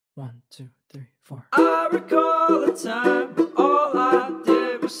1, 2, 3, 4. I recall a time when all I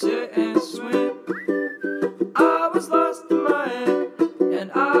did was sit and swim. I was lost in my head,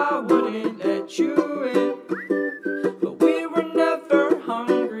 and I wouldn't let you in. But we were never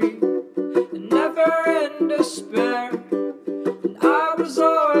hungry, and never in despair. And I was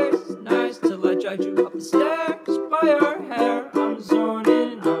always nice till I dragged you up the stairs by your hair. I'm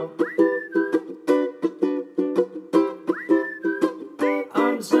zoning out.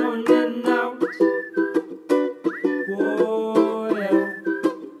 I'm zoning out. Whoa, yeah.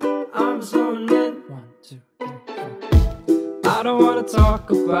 I'm zoning. 1, 2, 3, 4. I don't wanna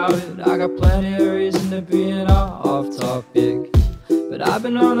talk about it. I got plenty of reason to be off topic. But I've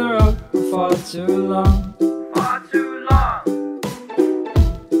been on the road for far too long. Far too long.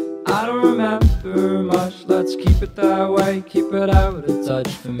 I don't remember much. Let's keep it that way. Keep it out of touch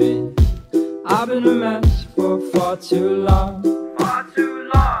for me. I've been a mess for far too long. Far too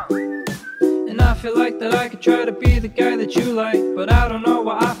long. And I feel like that I could try to be the guy that you like, but I don't know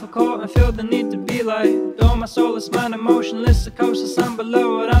why I feel caught and feel the need to be like. Though my soulless mind emotionless, the coast is sun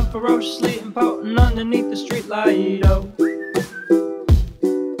below it. I'm ferociously impotent underneath the streetlight. Oh.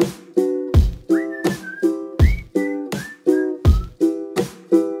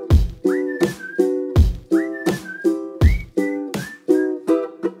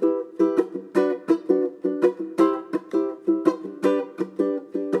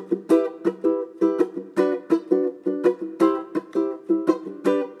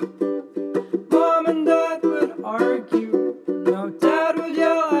 Mom and Dad would argue, no, Dad would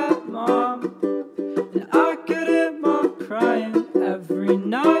yell at Mom, and I could hear Mom crying every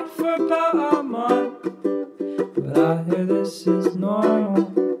night for about a month. But I hear this is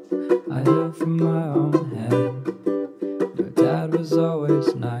normal, I hear from my own head. No, Dad was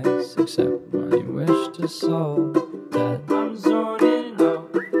always nice, except when he wished his soul dead. I'm zoning out.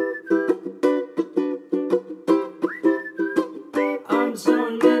 I'm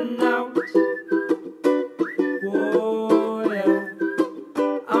zoning out. Whoa, yeah.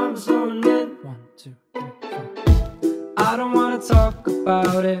 I'm zoning. 1, 2, 3, 4. I don't wanna talk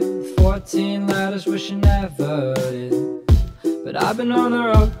about it. 14 letters, wish I never did. But I've been on the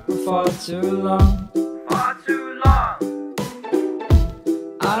road for far too long. Far too long.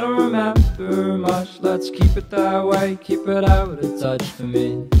 I don't remember much. Let's keep it that way. Keep it out of touch for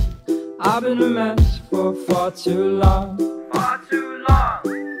me. I've been a mess for far too long. Far too long.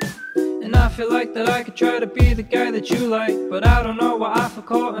 And I feel like that I could try to be the guy that you like, but I don't know why I feel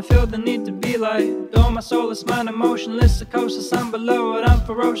caught and feel the need to be like. Though my soulless mind emotionless, the coast is sun below it. I'm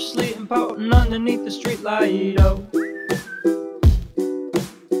ferociously impotent underneath the streetlight. Oh.